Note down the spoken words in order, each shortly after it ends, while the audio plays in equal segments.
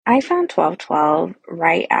I found 1212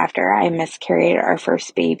 right after I miscarried our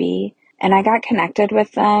first baby, and I got connected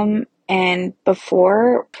with them. And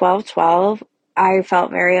before 1212, I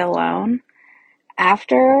felt very alone.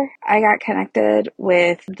 After I got connected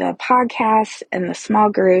with the podcast and the small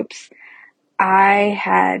groups, I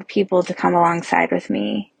had people to come alongside with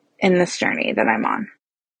me in this journey that I'm on.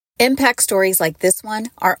 Impact stories like this one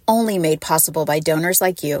are only made possible by donors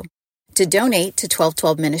like you. To donate to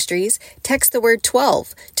 1212 Ministries, text the word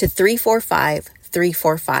 12 to 345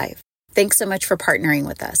 345. Thanks so much for partnering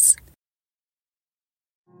with us.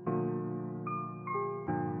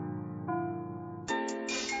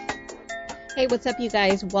 Hey, what's up, you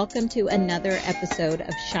guys? Welcome to another episode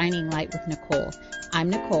of Shining Light with Nicole. I'm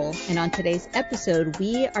Nicole, and on today's episode,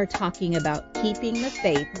 we are talking about keeping the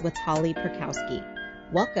faith with Holly Perkowski.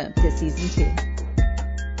 Welcome to Season 2.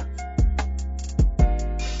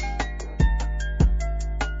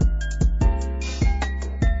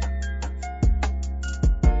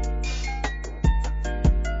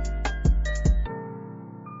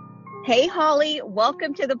 Hey, Holly,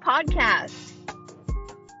 welcome to the podcast.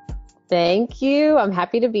 Thank you. I'm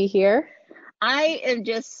happy to be here. I am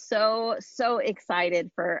just so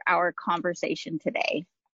excited for our conversation today.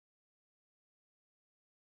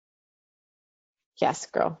 Yes,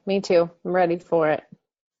 girl. Me too. I'm ready for it.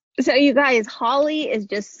 So you guys, Holly is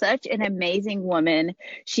just such an amazing woman.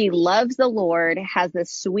 She loves the Lord, has the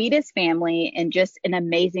sweetest family, and just an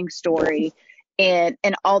amazing story and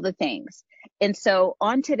all the things. And so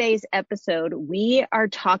on today's episode, we are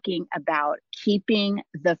talking about keeping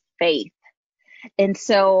the faith. And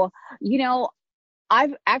so,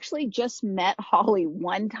 I've actually just met Holly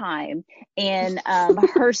one time, and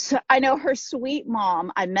I know her sweet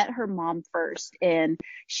mom. I met her mom first, and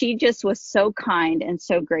she just was so kind and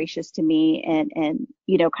so gracious to me, and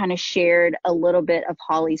kind of shared a little bit of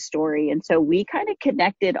Holly's story. And so we kind of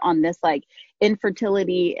connected on this like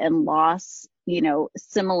infertility and loss,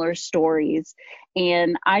 similar stories.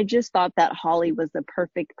 And I just thought that Holly was the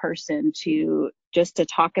perfect person to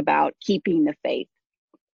talk about keeping the faith.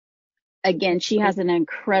 Again, she has an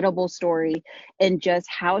incredible story and just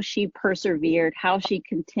how she persevered, how she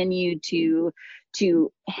continued to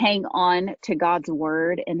hang on to God's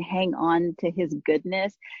word and hang on to his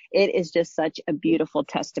goodness. It is just such a beautiful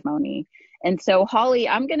testimony. And so, Holly,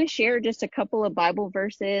 I'm going to share just a couple of Bible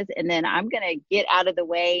verses, and then I'm going to get out of the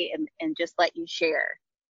way and just let you share.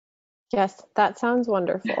 Yes, that sounds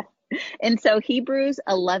wonderful. And so Hebrews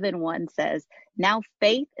 11:1 says, "Now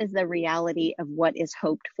faith is the reality of what is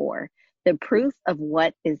hoped for, the proof of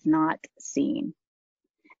what is not seen."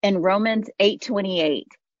 In Romans 8:28,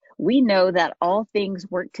 we know that all things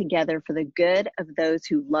work together for the good of those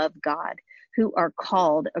who love God, who are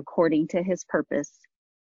called according to his purpose.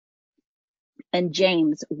 And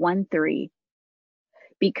James 1:3,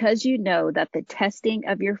 because you know that the testing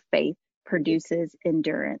of your faith produces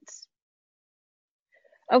endurance.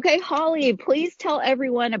 Okay, Holly, please tell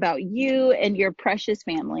everyone about you and your precious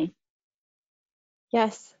family.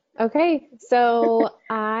 Yes. Okay. So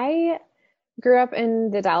I grew up in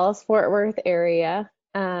the Dallas-Fort Worth area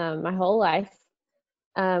my whole life.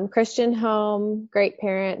 Christian home, great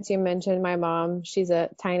parents. You mentioned my mom. She's a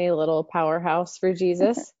tiny little powerhouse for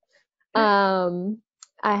Jesus. I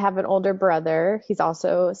have an older brother. He's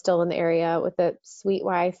also still in the area with a sweet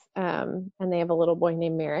wife, and they have a little boy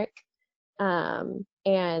named Merrick.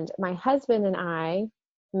 And my husband and I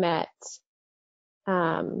met,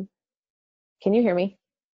 can you hear me?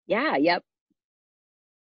 Yeah, yep.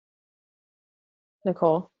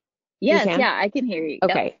 Nicole? Yes, yeah, I can hear you.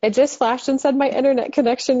 Okay. Yep. It just flashed and said my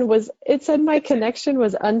connection was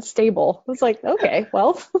unstable. I was like, okay,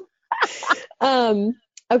 well,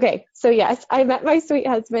 okay. So yes, I met my sweet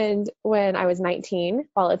husband when I was 19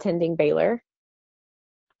 while attending Baylor.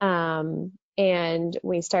 And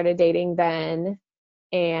we started dating then,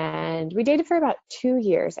 and we dated for about 2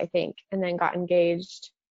 years, I think, and then got engaged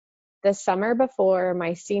the summer before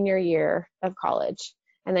my senior year of college,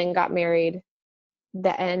 and then got married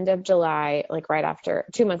the end of July, like right after,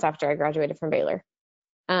 2 months after I graduated from Baylor.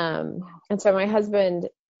 And so my husband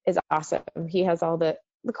is awesome. He has all the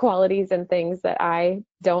qualities and things that I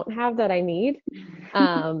don't have that I need.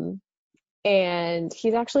 And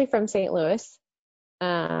he's actually from St. Louis.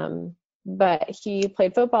 But he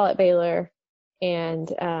played football at Baylor, and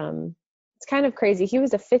it's kind of crazy. He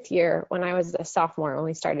was a fifth year when I was a sophomore when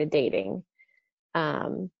we started dating.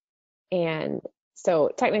 And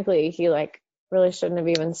so technically he really shouldn't have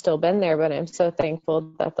even still been there, but I'm so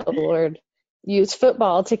thankful that the Lord used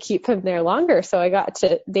football to keep him there longer. So I got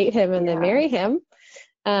to date him and then marry him.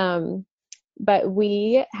 But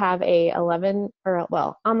we have a almost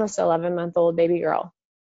 11-month-old baby girl.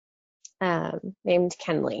 named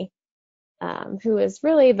Kenley, who is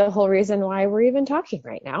really the whole reason why we're even talking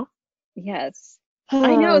right now. Yes.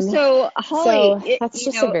 I know. Um, So, Holly, so that's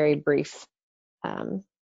just a very brief. Um,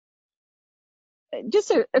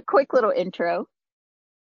 just a quick little intro.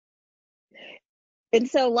 And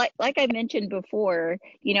so, like I mentioned before,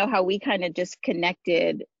 how we kind of just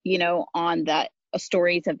connected, on that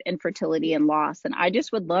stories of infertility and loss. And I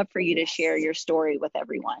just would love for you to share your story with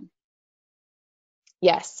everyone.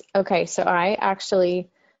 Yes. Okay. So I actually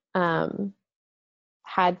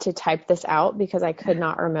had to type this out because I could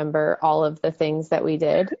not remember all of the things that we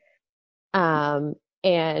did. And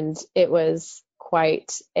it was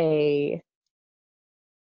quite a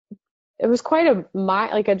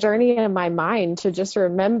like a journey in my mind to just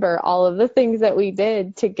remember all of the things that we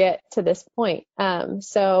did to get to this point.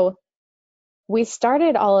 So we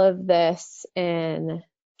started all of this in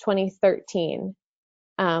 2013,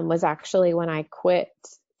 was actually when I quit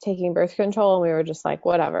taking birth control and we were just like,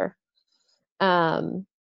 whatever.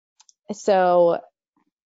 So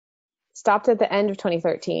stopped at the end of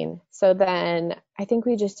 2013. So then I think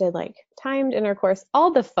we just did like timed intercourse,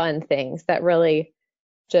 all the fun things that really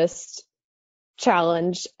just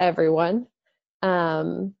challenge everyone.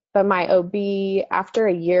 But my OB, after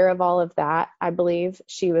a year of all of that, I believe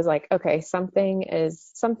she was like, okay,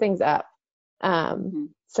 something's up.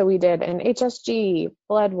 So we did an HSG,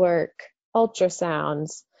 blood work,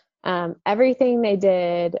 ultrasounds, everything they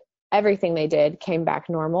did came back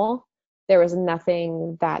normal. There was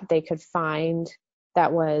nothing that they could find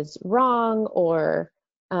that was wrong or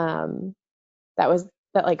that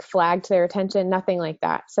like flagged their attention, nothing like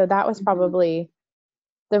that. So that was probably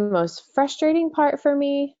the most frustrating part for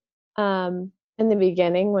me in the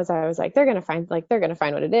beginning was I was like, they're gonna find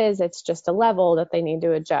what it is. It's just a level that they need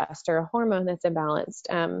to adjust or a hormone that's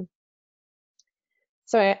imbalanced.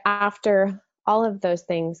 So after all of those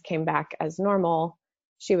things came back as normal,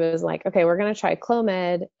 she was like, okay, we're gonna try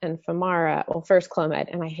Clomid and Femara. Well, first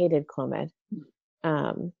Clomid, and I hated Clomid.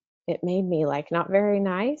 It made me like not very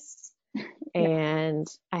nice, and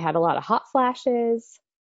I had a lot of hot flashes.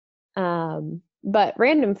 But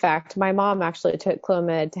random fact, my mom actually took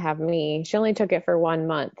Clomid to have me. She only took it for 1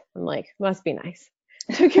 month. I'm like, must be nice.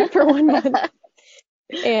 Took it for 1 month.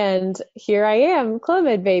 And here I am,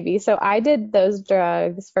 Clomid baby. So I did those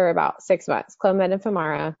drugs for about 6 months, Clomid and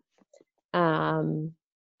Femara. And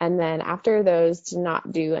then after those did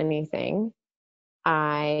not do anything,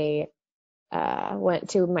 I went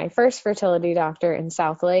to my first fertility doctor in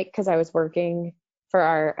South Lake because I was working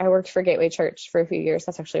I worked for Gateway Church for a few years.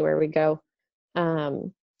 That's actually where we go.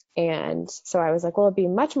 And so I was like, well, it'd be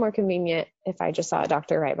much more convenient if I just saw a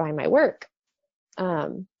doctor right by my work.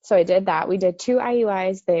 So I did that. We did 2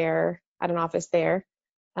 IUIs there at an office there.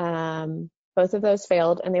 Both of those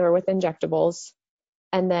failed and they were with injectables.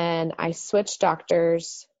 And then I switched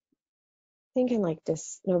doctors, I think in like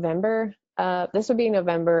this November. This would be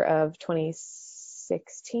November of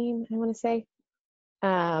 2016, I want to say.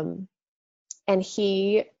 And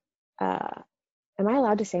he, am I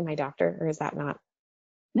allowed to say my doctor or is that not?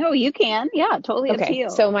 No, you can. Yeah, totally up to you.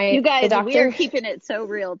 So you guys, doctor, we're keeping it so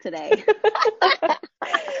real today.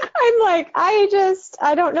 I'm like,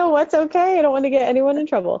 I don't know what's okay. I don't want to get anyone in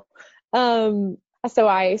trouble. So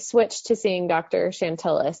I switched to seeing Dr.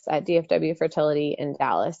 Chantillis at DFW Fertility in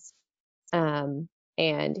Dallas. And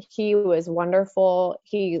he was wonderful.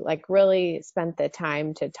 He like really spent the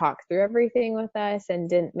time to talk through everything with us and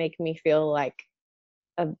didn't make me feel like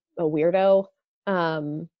a weirdo.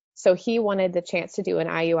 So he wanted the chance to do an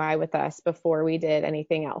IUI with us before we did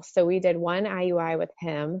anything else. So we did 1 IUI with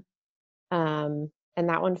him, and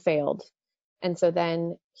that one failed. And so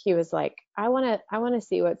then he was like, I want to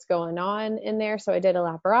see what's going on in there. So I did a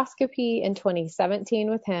laparoscopy in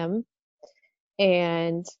 2017 with him,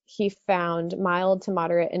 and he found mild to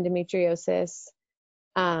moderate endometriosis,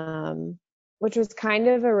 which was kind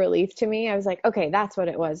of a relief to me. I was like, okay, that's what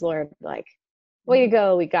it was, Lord. Like, way to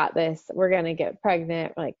go. We got this. We're going to get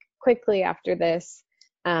pregnant like quickly after this.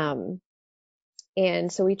 And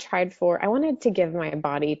so I wanted to give my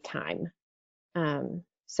body time.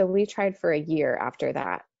 So we tried for a year after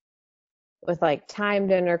that with like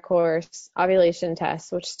timed intercourse, ovulation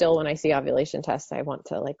tests, which still when I see ovulation tests, I want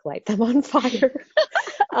to like light them on fire.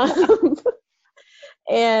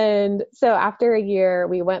 And so after a year,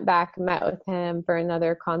 we went back, met with him for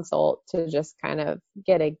another consult to just kind of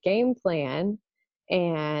get a game plan.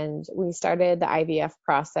 And we started the IVF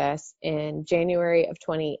process in January of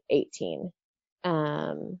 2018.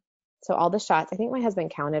 So all the shots, I think my husband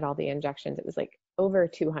counted all the injections. It was like over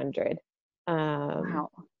 200. Wow.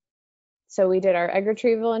 So we did our egg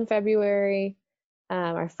retrieval in February.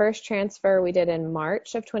 Our first transfer we did in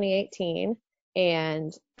March of 2018.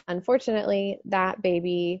 And unfortunately, that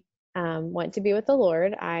baby went to be with the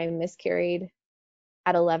Lord. I miscarried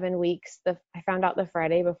at 11 weeks. I found out the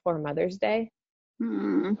Friday before Mother's Day.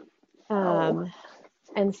 Mm. Oh.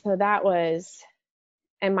 And so that was,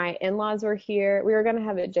 and my in-laws were here. We were going to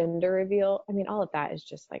have a gender reveal. I mean, all of that is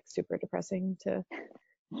just like super depressing to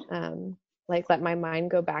like let my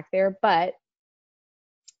mind go back there. But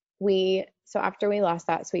so after we lost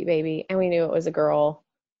that sweet baby and we knew it was a girl,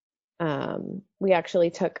 we actually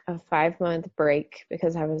took a 5-month break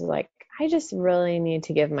because I was like, I just really need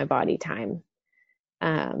to give my body time.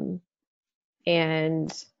 And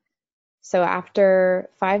so after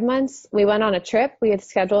 5 months, we went on a trip. We had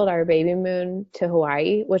scheduled our baby moon to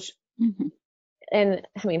Hawaii, which, and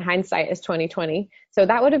I mean, hindsight is 2020. So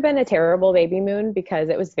that would have been a terrible baby moon because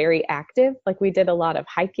it was very active. Like we did a lot of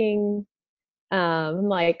hiking.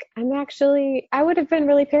 Like I would have been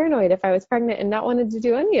really paranoid if I was pregnant and not wanted to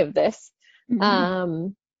do any of this.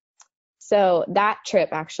 So that trip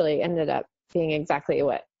actually ended up being exactly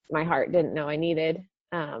what my heart didn't know I needed.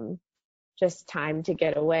 Just time to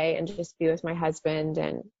get away and just be with my husband.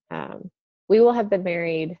 And we will have been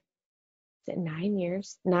married, is it 9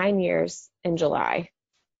 years? 9 years in July.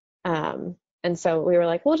 And so we were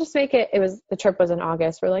like, we'll just make it. The trip was in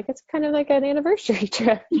August. We're like, it's kind of like an anniversary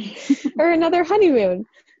trip or another honeymoon.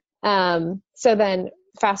 So then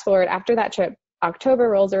fast forward after that trip, October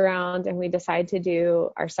rolls around and we decide to do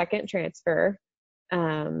our second transfer.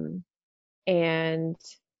 And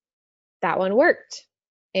that one worked.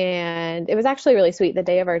 And it was actually really sweet. The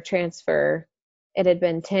day of our transfer, it had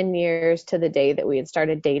been 10 years to the day that we had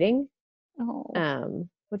started dating.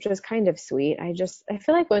 Which was kind of sweet. I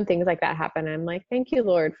feel like when things like that happen, I'm like, thank you,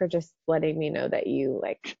 Lord, for just letting me know that you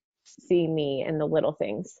like see me in the little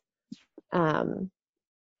things. And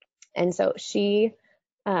so she,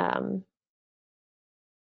 I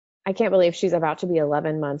can't believe she's about to be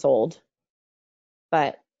 11 months old,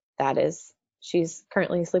 but she's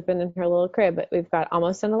currently sleeping in her little crib, but we've got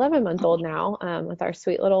almost an 11-month-old now, with our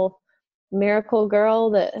sweet little miracle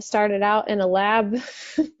girl that started out in a lab,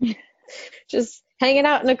 just hanging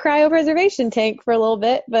out in a cryopreservation tank for a little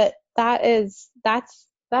bit, but that's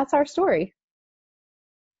our story.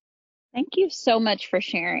 Thank you so much for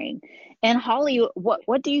sharing. And Holly,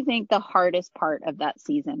 what do you think the hardest part of that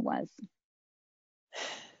season was?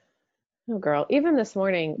 Oh, girl, even this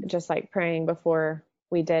morning, just like praying before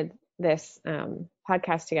we did this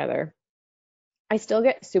podcast together, I still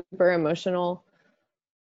get super emotional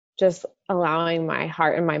just allowing my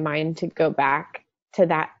heart and my mind to go back to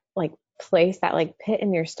that like place, that like pit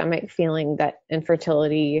in your stomach feeling that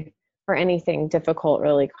infertility or anything difficult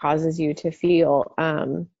really causes you to feel.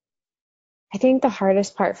 I think the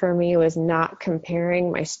hardest part for me was not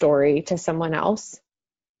comparing my story to someone else.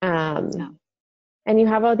 And you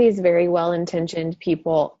have all these very well-intentioned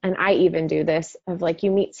people, and I even do this, of like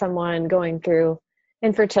you meet someone going through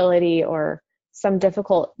infertility or some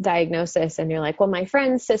difficult diagnosis and you're like, well, my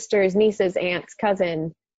friend's sister's niece's aunt's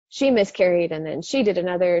cousin, she miscarried and then she did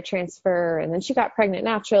another transfer and then she got pregnant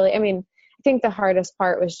naturally. I mean, I think the hardest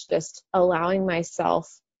part was just allowing myself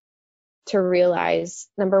to realize,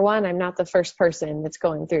 number one, I'm not the first person that's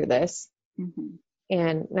going through this.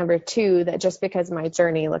 And number two, that just because my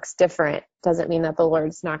journey looks different doesn't mean that the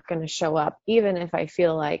Lord's not going to show up, even if I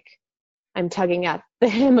feel like I'm tugging at the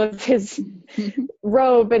hem of his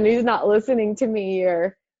robe and he's not listening to me.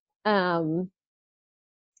 Or I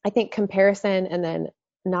think comparison and then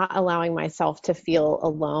not allowing myself to feel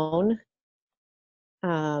alone.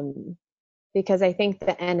 Because I think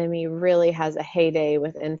the enemy really has a heyday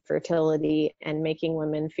with infertility and making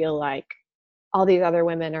women feel like all these other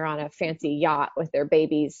women are on a fancy yacht with their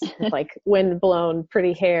babies with like wind-blown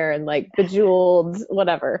pretty hair and like bejeweled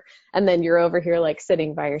whatever. And then you're over here like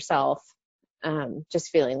sitting by yourself, just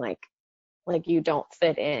feeling like you don't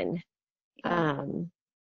fit in. So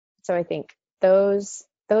I think those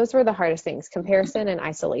were the hardest things, comparison and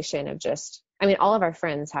isolation of just, I mean,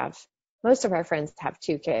 most of our friends have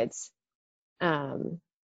 2 kids.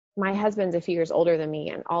 My husband's a few years older than me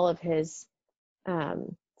and all of his,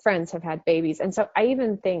 friends have had babies. And so I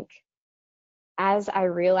even think as I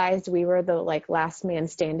realized we were the like last man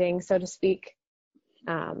standing, so to speak,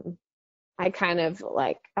 I kind of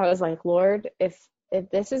like, I was like, Lord, if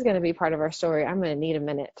this is going to be part of our story, I'm going to need a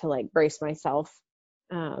minute to like brace myself.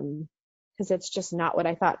 Cause it's just not what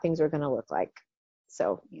I thought things were going to look like.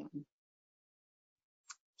 So yeah,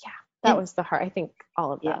 that was the hard, I think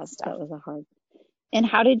all of that stuff. That was a hard. And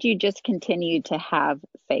how did you just continue to have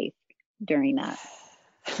faith during that?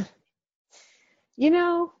 You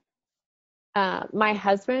know, My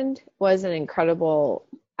husband was an incredible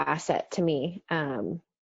asset to me.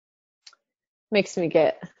 Makes me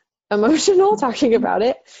get emotional talking about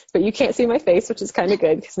it, but you can't see my face, which is kind of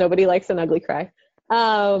good because nobody likes an ugly cry.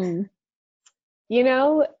 Um, you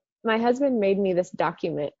know, my husband made me this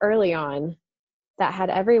document early on that had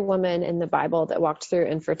every woman in the Bible that walked through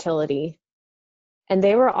infertility, and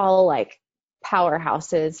they were all like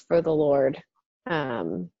powerhouses for the Lord.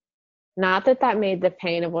 Not that that made the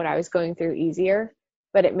pain of what I was going through easier,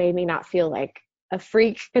 but it made me not feel like a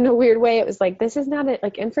freak in a weird way. It was like, this is not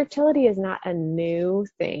like infertility is not a new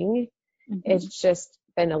thing. It's just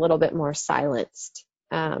been a little bit more silenced.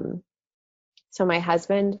 So my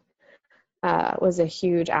husband was a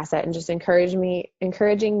huge asset and just encouraging me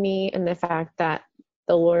in the fact that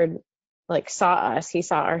the Lord like saw us, he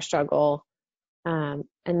saw our struggle. And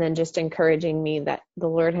then just encouraging me that the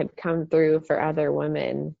Lord had come through for other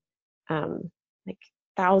women, like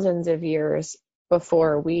thousands of years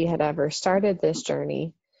before we had ever started this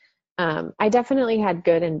journey. I definitely had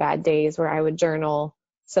good and bad days where I would journal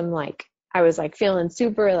some I was like feeling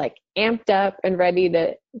super like amped up and ready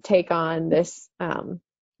to take on this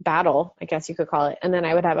battle, I guess you could call it. And then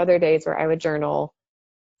I would have other days where I would journal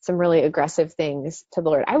some really aggressive things to the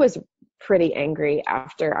Lord. I was pretty angry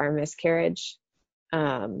after our miscarriage.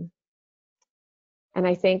 And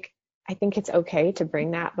I think it's okay to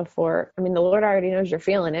bring that before. I mean, the Lord already knows you're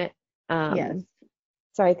feeling it. Yes.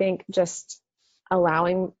 So I think just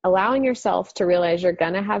allowing yourself to realize you're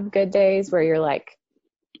gonna have good days where you're like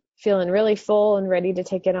feeling really full and ready to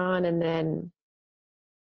take it on, and then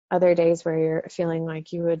other days where you're feeling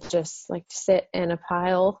like you would just like to sit in a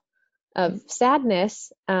pile of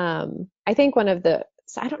sadness. I think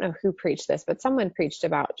I don't know who preached this, but someone preached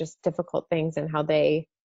about just difficult things and how they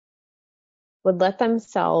would let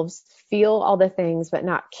themselves feel all the things but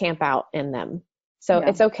not camp out in them. So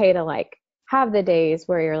it's okay to like have the days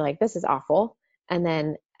where you're like, this is awful, and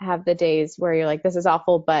then have the days where you're like, this is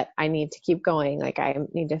awful, but I need to keep going. Like I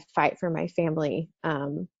need to fight for my family.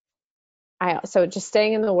 So just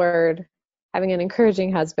staying in the Word, having an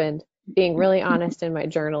encouraging husband, being really honest in my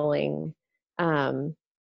journaling.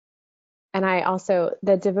 And I also,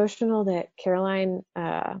 the devotional that Caroline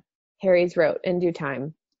Harries wrote, In Due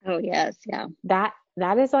Time. Oh, yes. Yeah. That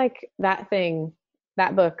is like that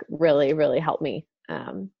book really, really helped me.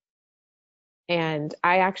 And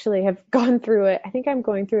I actually have gone through it. I think I'm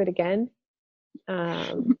going through it again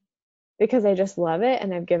because I just love it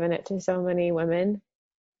and I've given it to so many women.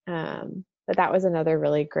 But that was another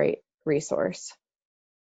really great resource.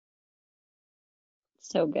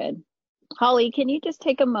 So good. Holly, can you just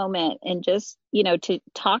take a moment and just, to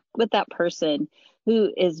talk with that person who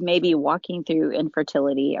is maybe walking through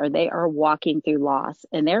infertility, or they are walking through loss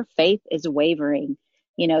and their faith is wavering.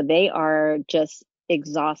 They are just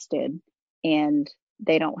exhausted and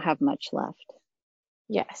they don't have much left.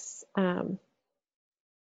 Yes. To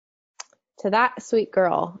that sweet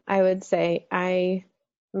girl, I would say,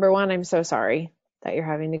 number one, I'm so sorry that you're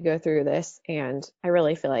having to go through this. And I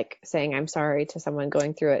really feel like saying I'm sorry to someone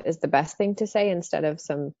going through it is the best thing to say instead of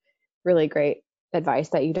some really great advice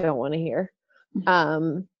that you don't want to hear.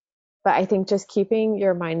 But I think just keeping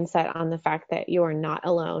your mindset on the fact that you are not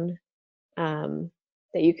alone,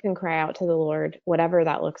 that you can cry out to the Lord, whatever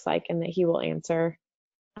that looks like, and that he will answer.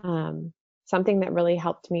 Something that really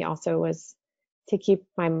helped me also was to keep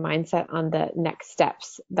my mindset on the next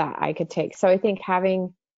steps that I could take. So I think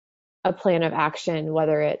having a plan of action,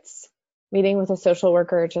 whether it's meeting with a social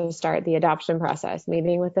worker to start the adoption process,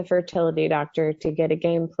 meeting with a fertility doctor to get a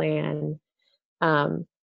game plan.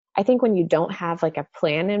 I think when you don't have like a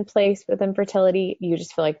plan in place with infertility, you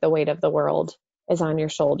just feel like the weight of the world is on your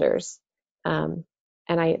shoulders. And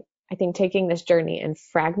I think taking this journey in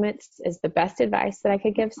fragments is the best advice that I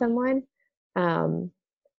could give someone.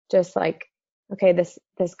 Just like, okay, this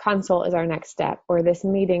consult is our next step, or this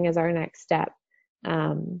meeting is our next step.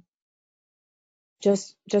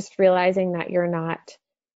 Just realizing that you're not,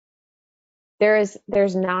 there's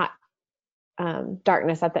not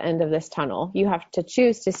darkness at the end of this tunnel. You have to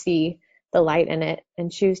choose to see the light in it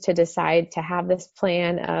and choose to decide to have this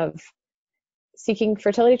plan of seeking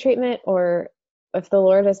fertility treatment, or if the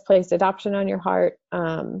Lord has placed adoption on your heart.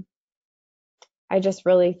 I just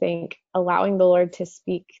really think allowing the Lord to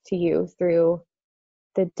speak to you through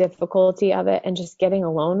the difficulty of it and just getting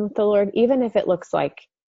alone with the Lord, even if it looks like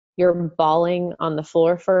you're bawling on the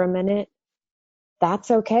floor for a minute,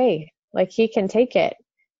 that's okay. Like he can take it.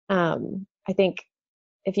 I think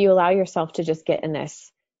if you allow yourself to just get in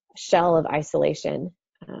this shell of isolation,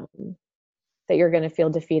 that you're going to feel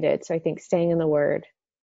defeated. So I think staying in the Word,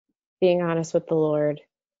 being honest with the Lord,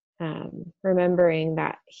 remembering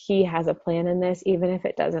that he has a plan in this, even if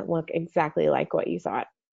it doesn't look exactly like what you thought.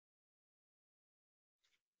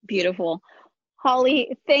 Beautiful.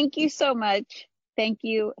 Holly, thank you so much. Thank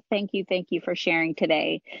you for sharing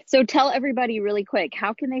today. So tell everybody really quick,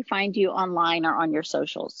 how can they find you online or on your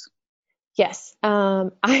socials? Yes.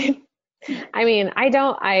 My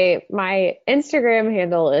Instagram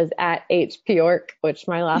handle is at HPiork, which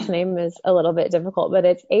my last name is a little bit difficult, but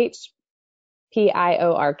it's HPiork.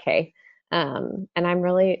 And I'm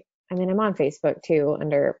on Facebook too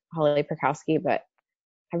under Holly Perkowski, but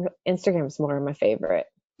Instagram is more of my favorite.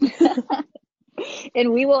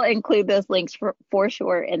 And we will include those links for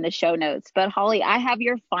sure in the show notes. But Holly, I have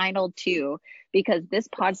your final two, because this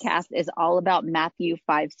podcast is all about Matthew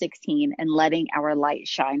 5:16 and letting our light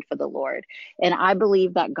shine for the Lord. And I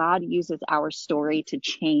believe that God uses our story to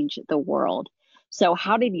change the world. So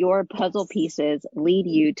how did your puzzle pieces lead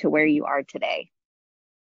you to where you are today?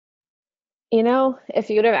 If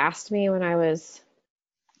you would have asked me when I was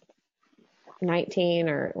 19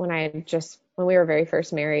 or when we were very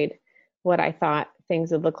first married, what I thought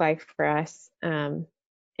things would look like for us in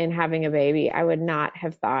having a baby, I would not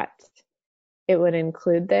have thought it would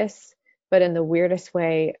include this. But in the weirdest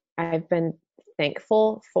way, I've been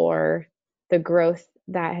thankful for the growth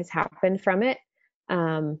that has happened from it.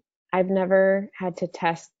 I've never had to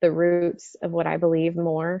test the roots of what I believe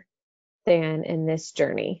more than in this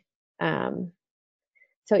journey.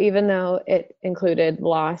 So even though it included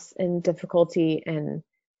loss and difficulty and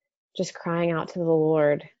just crying out to the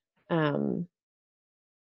Lord, I'm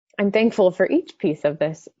thankful for each piece of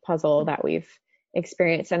this puzzle that we've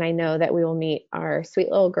experienced. And I know that we will meet our sweet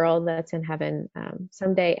little girl that's in heaven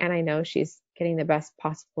someday. And I know she's getting the best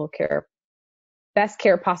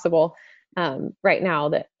care possible right now,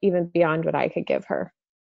 that even beyond what I could give her.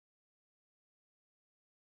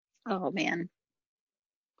 Oh man,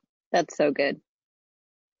 that's so good.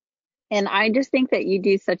 And I just think that you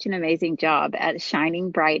do such an amazing job at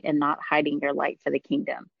shining bright and not hiding your light for the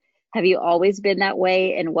kingdom. Have you always been that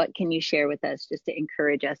way? And what can you share with us just to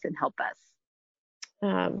encourage us and help us?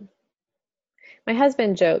 My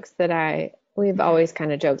husband jokes that we've always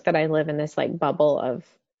kind of joked that I live in this like bubble of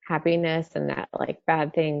happiness and that like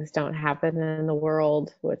bad things don't happen in the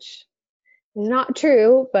world, which is not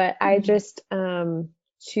true, but I just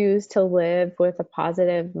choose to live with a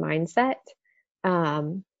positive mindset.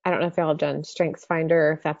 I don't know if y'all have done Strengths Finder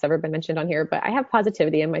or if that's ever been mentioned on here, but I have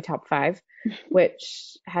positivity in my top 5,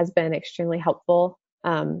 which has been extremely helpful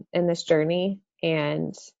in this journey.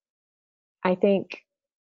 And I think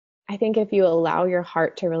if you allow your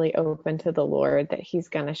heart to really open to the Lord, that he's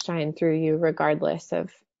going to shine through you regardless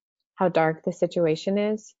of how dark the situation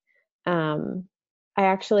is.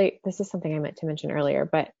 This is something I meant to mention earlier,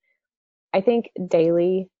 but I think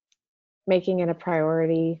daily making it a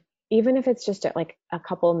priority, even if it's just like a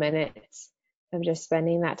couple minutes of just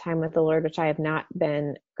spending that time with the Lord, which I have not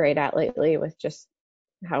been great at lately with just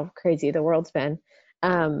how crazy the world's been.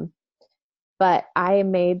 But I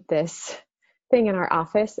made this thing in our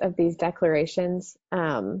office of these declarations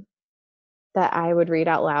that I would read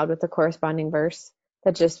out loud with the corresponding verse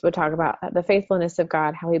that just would talk about the faithfulness of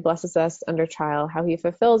God, how he blesses us under trial, how he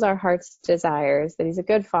fulfills our heart's desires, that he's a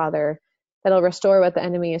good father, that'll restore what the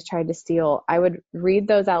enemy has tried to steal. I would read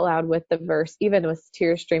those out loud with the verse, even with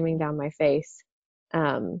tears streaming down my face,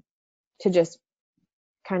 to just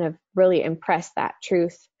kind of really impress that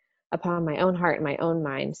truth upon my own heart and my own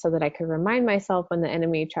mind, so that I could remind myself when the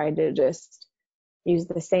enemy tried to just use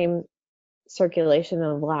the same circulation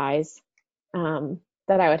of lies,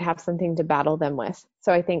 that I would have something to battle them with.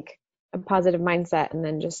 So I think a positive mindset, and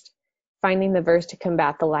then just finding the verse to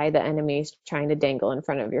combat the lie the enemy's trying to dangle in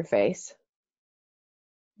front of your face.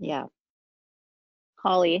 Yeah.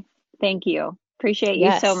 Holly, thank you. Appreciate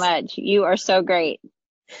you so much. You are so great.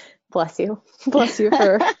 Bless you. Bless you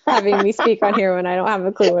for having me speak on here when I don't have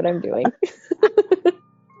a clue what I'm doing.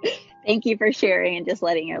 Thank you for sharing and just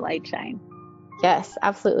letting your light shine. Yes,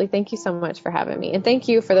 absolutely. Thank you so much for having me. And thank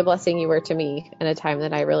you for the blessing you were to me in a time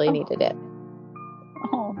that I really needed it.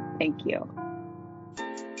 Oh, thank you.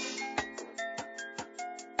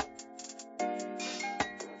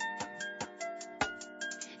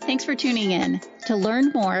 Thanks for tuning in. To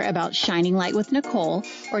learn more about Shining Light with Nicole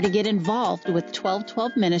or to get involved with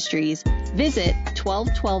 1212 Ministries, visit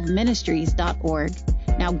 1212ministries.org.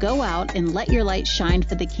 Now go out and let your light shine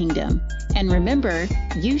for the kingdom. And remember,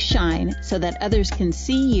 you shine so that others can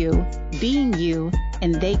see you, being you,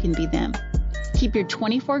 and they can be them. Keep your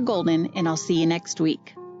 24 golden, and I'll see you next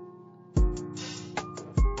week.